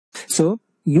So,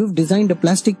 you've designed a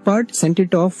plastic part, sent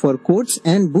it off for quotes,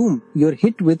 and boom, you're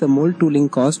hit with a mold tooling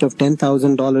cost of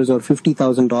 $10,000 or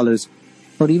 $50,000.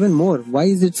 Or even more. Why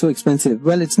is it so expensive?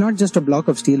 Well, it's not just a block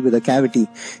of steel with a cavity.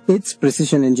 It's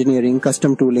precision engineering,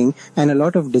 custom tooling, and a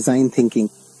lot of design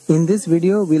thinking. In this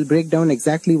video, we'll break down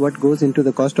exactly what goes into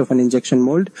the cost of an injection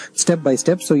mold, step by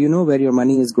step, so you know where your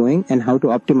money is going and how to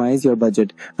optimize your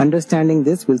budget. Understanding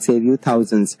this will save you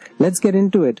thousands. Let's get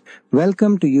into it.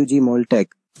 Welcome to UG Mold Tech.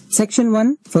 Section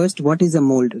 1. First, what is a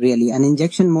mold really? An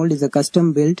injection mold is a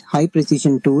custom-built,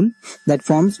 high-precision tool that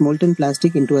forms molten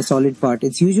plastic into a solid part.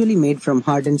 It's usually made from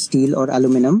hardened steel or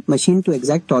aluminum, machined to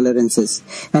exact tolerances.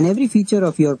 And every feature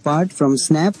of your part, from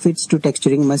snap fits to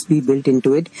texturing, must be built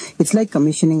into it. It's like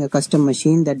commissioning a custom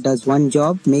machine that does one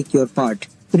job, make your part,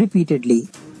 repeatedly,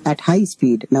 at high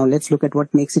speed. Now let's look at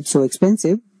what makes it so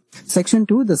expensive. Section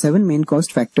 2. The 7 main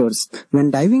cost factors. When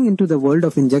diving into the world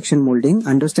of injection molding,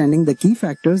 understanding the key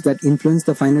factors that influence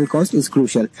the final cost is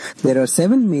crucial. There are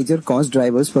 7 major cost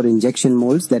drivers for injection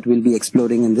molds that we'll be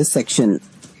exploring in this section.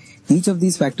 Each of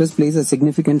these factors plays a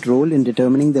significant role in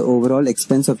determining the overall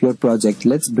expense of your project.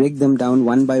 Let's break them down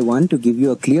one by one to give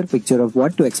you a clear picture of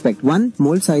what to expect. 1.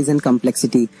 Mold size and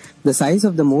complexity. The size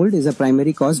of the mold is a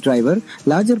primary cost driver.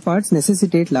 Larger parts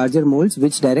necessitate larger molds,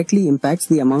 which directly impacts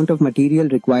the amount of material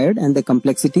required and the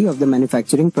complexity of the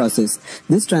manufacturing process.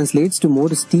 This translates to more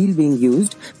steel being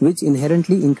used, which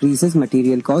inherently increases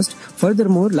material cost.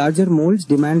 Furthermore, larger molds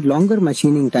demand longer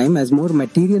machining time as more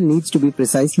material needs to be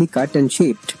precisely cut and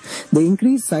shaped. The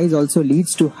increased size also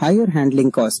leads to higher handling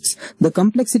costs. The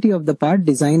complexity of the part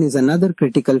design is another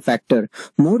critical factor.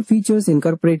 More features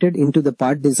incorporated into the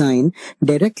part design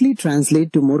directly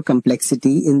translate to more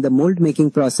complexity in the mold making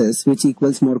process, which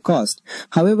equals more cost.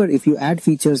 However, if you add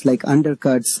features like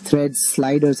undercuts, threads,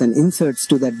 sliders, and inserts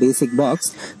to that basic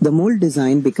box, the mold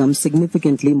design becomes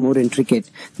significantly more intricate.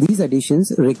 These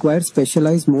additions require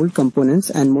specialized mold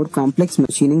components and more complex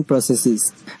machining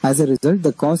processes. As a result,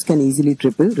 the cost can easily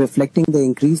triple, reflecting the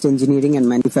increased engineering and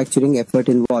manufacturing effort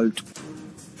involved.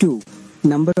 2.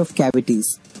 Number of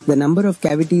cavities. The number of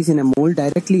cavities in a mold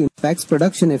directly impacts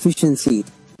production efficiency.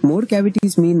 More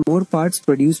cavities mean more parts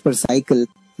produced per cycle.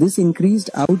 This increased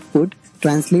output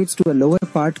translates to a lower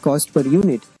part cost per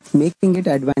unit, making it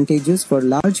advantageous for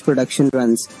large production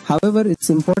runs. However,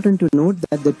 it's important to note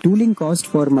that the tooling cost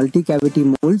for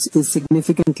multi-cavity molds is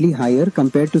significantly higher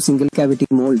compared to single-cavity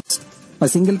molds. A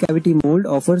single-cavity mold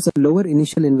offers a lower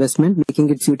initial investment,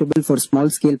 making it suitable for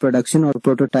small-scale production or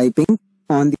prototyping.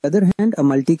 On the other hand, a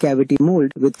multi-cavity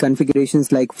mold with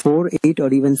configurations like 4, 8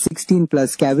 or even 16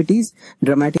 plus cavities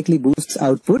dramatically boosts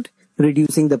output,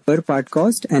 reducing the per-part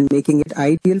cost and making it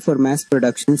ideal for mass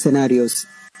production scenarios.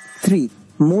 3.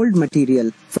 Mold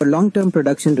material. For long-term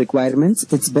production requirements,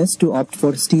 it's best to opt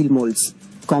for steel molds.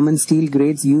 Common steel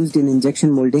grades used in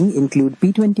injection molding include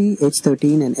P20,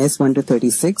 H13 and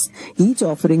S1-36, each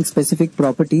offering specific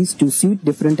properties to suit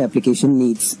different application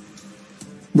needs.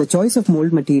 The choice of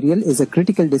mold material is a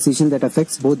critical decision that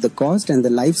affects both the cost and the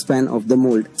lifespan of the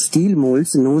mold. Steel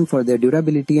molds, known for their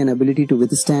durability and ability to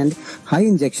withstand high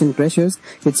injection pressures,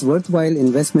 it's worthwhile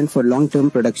investment for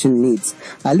long-term production needs.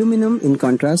 Aluminum, in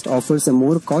contrast, offers a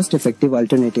more cost-effective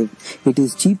alternative. It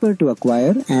is cheaper to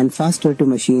acquire and faster to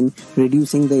machine,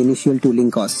 reducing the initial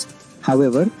tooling costs.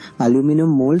 However, aluminum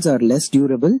molds are less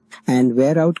durable and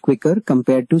wear out quicker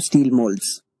compared to steel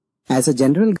molds. As a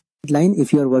general guideline,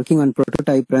 if you are working on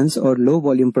prototype runs or low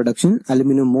volume production,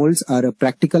 aluminum molds are a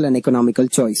practical and economical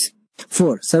choice.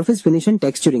 4. Surface finish and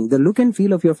texturing. The look and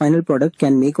feel of your final product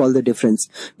can make all the difference.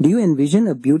 Do you envision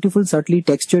a beautiful, subtly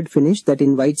textured finish that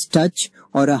invites touch,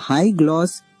 or a high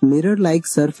gloss, mirror-like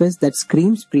surface that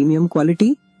screams premium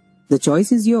quality? The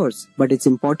choice is yours, but it's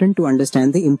important to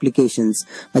understand the implications.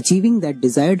 Achieving that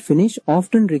desired finish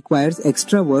often requires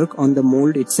extra work on the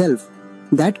mold itself.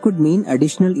 That could mean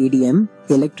additional EDM,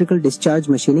 electrical discharge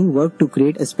machining work to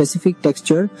create a specific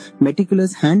texture,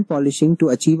 meticulous hand polishing to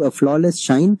achieve a flawless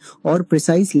shine, or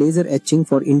precise laser etching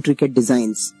for intricate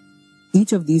designs.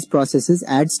 Each of these processes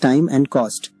adds time and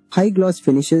cost. High gloss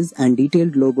finishes and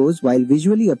detailed logos, while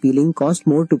visually appealing, cost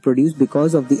more to produce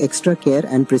because of the extra care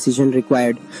and precision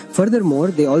required. Furthermore,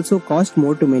 they also cost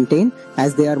more to maintain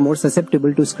as they are more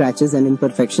susceptible to scratches and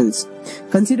imperfections.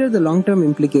 Consider the long-term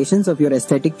implications of your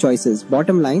aesthetic choices.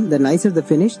 Bottom line, the nicer the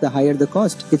finish, the higher the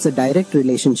cost. It's a direct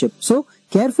relationship. So,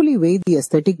 carefully weigh the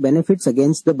aesthetic benefits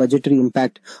against the budgetary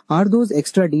impact. Are those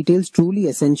extra details truly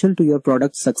essential to your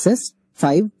product's success?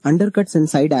 5. Undercuts and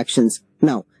side actions.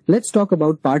 Now, let's talk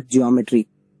about part geometry.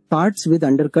 Parts with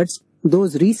undercuts,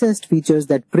 those recessed features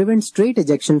that prevent straight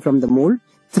ejection from the mold,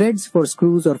 Threads for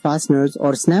screws or fasteners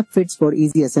or snap fits for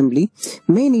easy assembly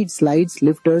may need slides,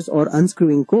 lifters or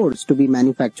unscrewing cores to be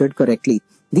manufactured correctly.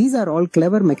 These are all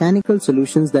clever mechanical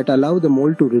solutions that allow the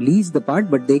mold to release the part,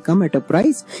 but they come at a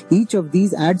price. Each of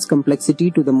these adds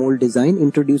complexity to the mold design,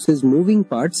 introduces moving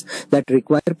parts that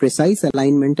require precise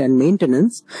alignment and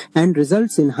maintenance, and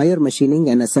results in higher machining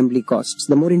and assembly costs.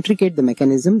 The more intricate the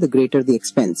mechanism, the greater the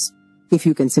expense. If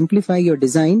you can simplify your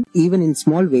design, even in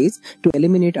small ways, to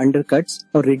eliminate undercuts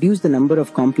or reduce the number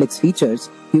of complex features,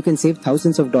 you can save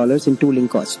thousands of dollars in tooling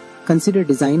costs. Consider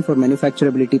design for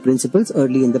manufacturability principles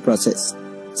early in the process.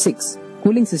 6.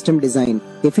 Cooling system design.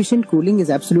 Efficient cooling is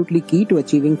absolutely key to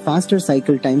achieving faster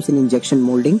cycle times in injection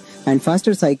molding, and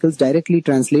faster cycles directly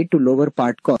translate to lower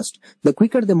part cost. The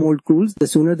quicker the mold cools, the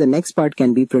sooner the next part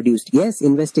can be produced. Yes,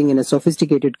 investing in a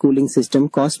sophisticated cooling system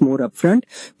costs more upfront,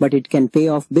 but it can pay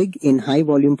off big in high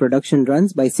volume production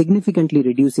runs by significantly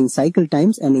reducing cycle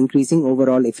times and increasing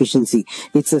overall efficiency.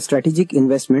 It's a strategic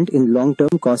investment in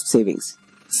long-term cost savings.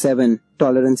 7.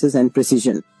 Tolerances and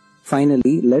precision.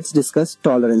 Finally, let's discuss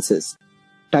tolerances.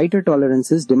 Tighter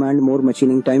tolerances demand more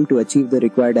machining time to achieve the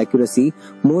required accuracy,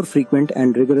 more frequent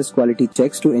and rigorous quality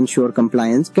checks to ensure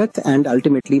compliance, and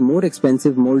ultimately more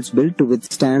expensive molds built to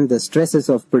withstand the stresses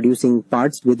of producing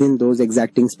parts within those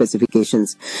exacting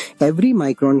specifications. Every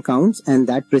micron counts, and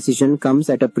that precision comes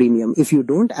at a premium. If you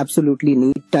don't absolutely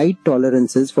need tight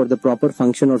tolerances for the proper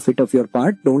function or fit of your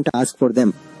part, don't ask for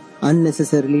them.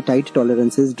 Unnecessarily tight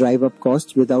tolerances drive up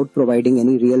costs without providing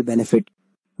any real benefit.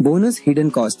 Bonus: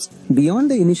 hidden costs. Beyond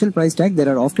the initial price tag, there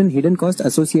are often hidden costs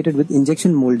associated with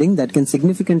injection molding that can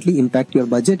significantly impact your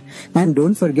budget. And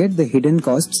don't forget the hidden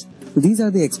costs. These are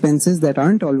the expenses that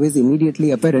aren't always immediately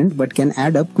apparent but can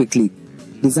add up quickly.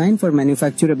 Design for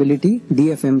manufacturability,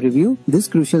 DFM review. This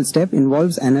crucial step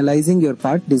involves analyzing your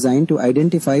part design to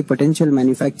identify potential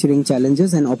manufacturing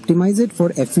challenges and optimize it for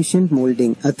efficient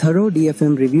molding. A thorough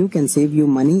DFM review can save you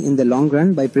money in the long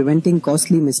run by preventing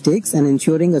costly mistakes and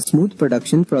ensuring a smooth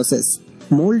production process.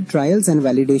 Mold trials and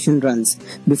validation runs.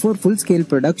 Before full-scale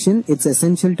production, it's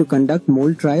essential to conduct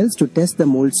mold trials to test the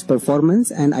mold's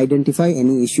performance and identify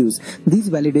any issues. These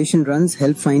validation runs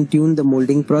help fine-tune the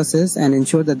molding process and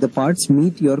ensure that the parts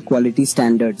meet your quality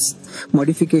standards.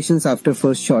 Modifications after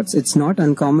first shots. It's not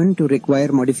uncommon to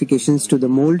require modifications to the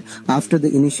mold after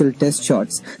the initial test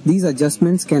shots. These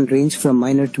adjustments can range from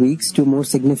minor tweaks to more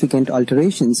significant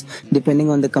alterations, depending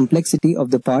on the complexity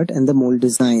of the part and the mold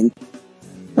design.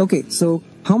 Okay, so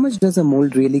how much does a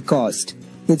mold really cost?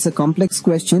 It's a complex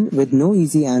question with no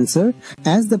easy answer,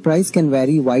 as the price can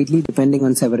vary widely depending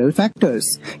on several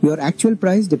factors. Your actual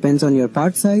price depends on your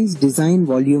part size, design,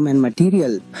 volume, and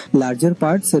material. Larger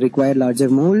parts require larger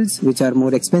molds, which are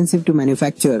more expensive to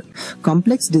manufacture.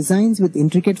 Complex designs with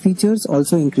intricate features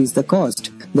also increase the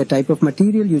cost. The type of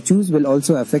material you choose will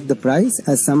also affect the price,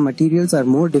 as some materials are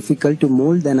more difficult to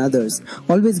mold than others.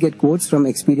 Always get quotes from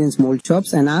experienced mold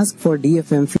shops and ask for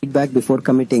DFM feedback before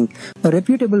committing. A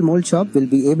reputable mold shop will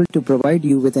be able to provide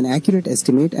you with an accurate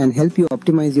estimate and help you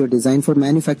optimize your design for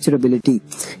manufacturability.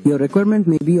 Your requirement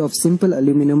may be of simple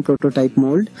aluminum prototype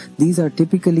mold. These are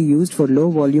typically used for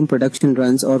low volume production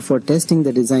runs or for testing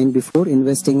the design before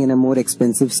investing in a more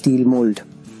expensive steel mold.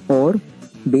 Or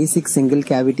basic single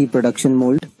cavity production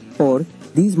mold. Or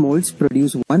these molds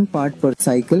produce one part per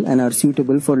cycle and are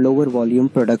suitable for lower volume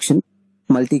production.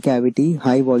 Multi-cavity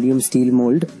high volume steel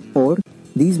mold. Or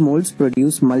these molds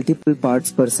produce multiple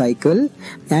parts per cycle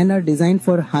and are designed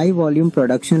for high volume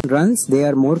production runs. They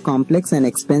are more complex and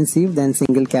expensive than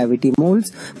single cavity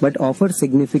molds but offer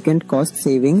significant cost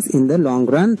savings in the long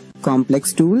run.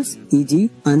 Complex tools, e.g.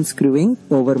 unscrewing,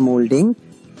 overmolding.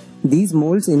 These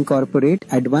molds incorporate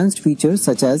advanced features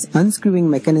such as unscrewing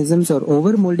mechanisms or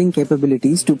overmolding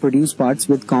capabilities to produce parts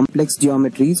with complex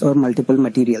geometries or multiple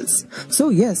materials. So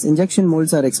yes, injection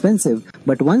molds are expensive,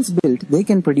 but once built, they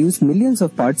can produce millions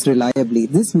of parts reliably.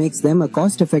 This makes them a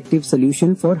cost-effective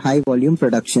solution for high-volume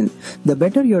production. The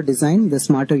better your design, the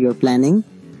smarter your planning,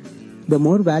 the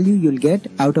more value you'll get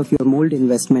out of your mold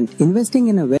investment. Investing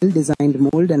in a well-designed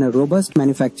mold and a robust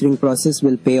manufacturing process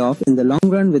will pay off in the long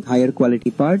run with higher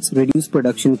quality parts, reduced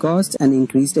production costs, and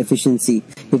increased efficiency.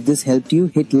 If this helped you,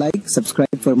 hit like,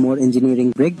 subscribe for more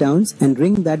engineering breakdowns, and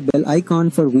ring that bell icon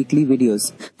for weekly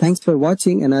videos. Thanks for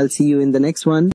watching, and I'll see you in the next one.